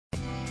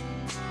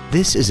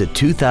This is a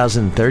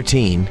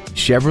 2013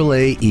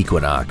 Chevrolet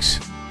Equinox.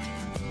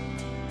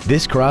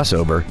 This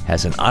crossover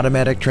has an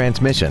automatic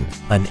transmission,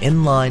 an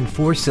inline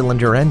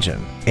 4-cylinder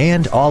engine,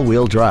 and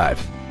all-wheel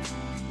drive.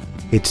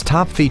 Its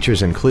top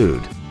features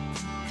include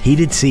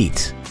heated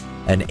seats,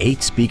 an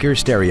 8-speaker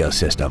stereo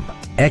system,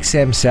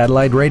 XM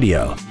satellite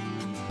radio,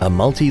 a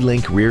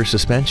multi-link rear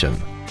suspension,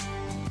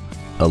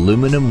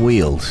 aluminum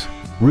wheels,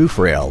 roof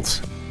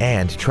rails,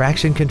 and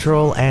traction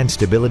control and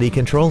stability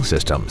control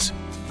systems.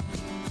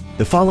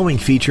 The following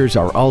features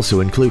are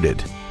also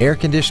included: air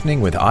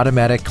conditioning with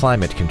automatic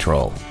climate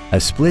control, a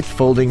split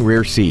folding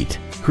rear seat,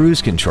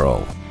 cruise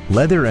control,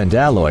 leather and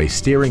alloy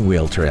steering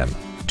wheel trim,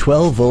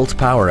 12-volt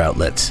power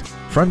outlets,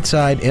 front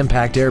side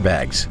impact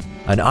airbags,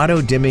 an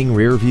auto-dimming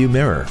rear view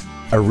mirror,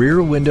 a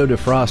rear window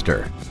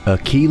defroster, a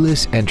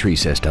keyless entry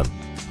system,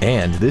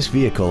 and this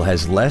vehicle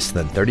has less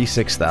than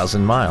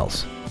 36,000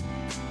 miles.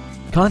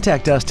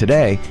 Contact us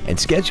today and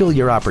schedule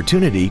your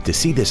opportunity to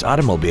see this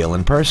automobile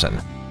in person.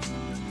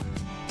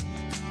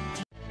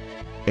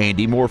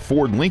 Andy Moore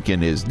Ford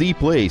Lincoln is the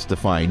place to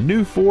find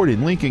new Ford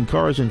and Lincoln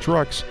cars and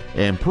trucks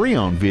and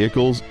pre-owned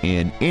vehicles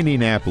in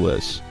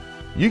Indianapolis.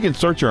 You can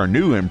search our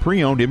new and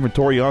pre-owned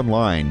inventory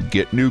online,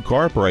 get new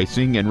car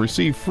pricing, and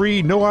receive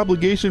free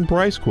no-obligation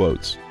price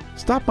quotes.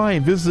 Stop by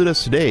and visit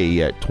us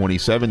today at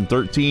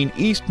 2713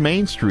 East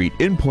Main Street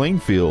in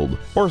Plainfield,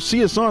 or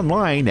see us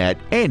online at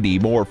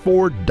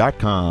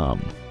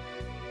andymoreford.com.